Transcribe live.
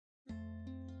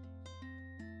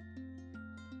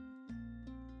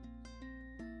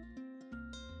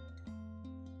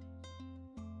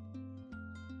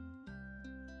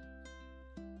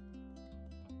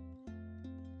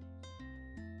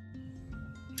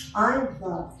I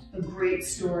love a great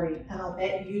story, and I'll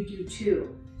bet you do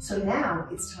too. So now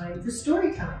it's time for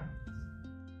story time.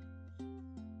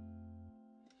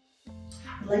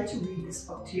 I'd like to read this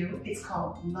book to you. It's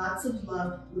called Lots of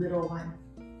Love, Little One.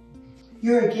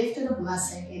 You're a gift and a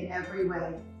blessing in every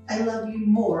way. I love you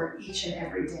more each and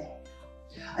every day.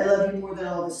 I love you more than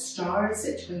all the stars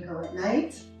that twinkle at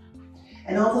night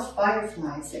and all the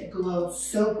fireflies that glow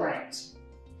so bright.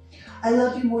 I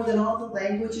love you more than all the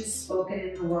languages spoken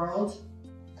in the world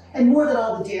and more than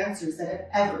all the dancers that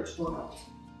have ever twirled.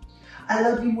 I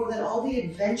love you more than all the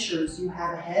adventures you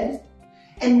have ahead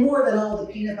and more than all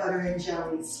the peanut butter and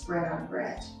jelly spread on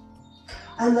bread.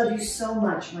 I love you so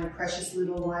much, my precious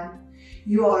little one.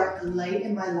 You are a light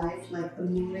in my life like the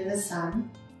moon and the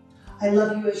sun. I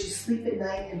love you as you sleep at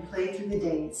night and play through the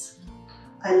days.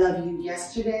 I love you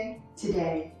yesterday,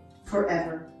 today,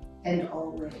 forever, and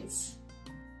always.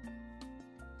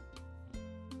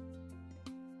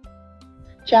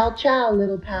 Ciao, ciao,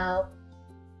 little pal.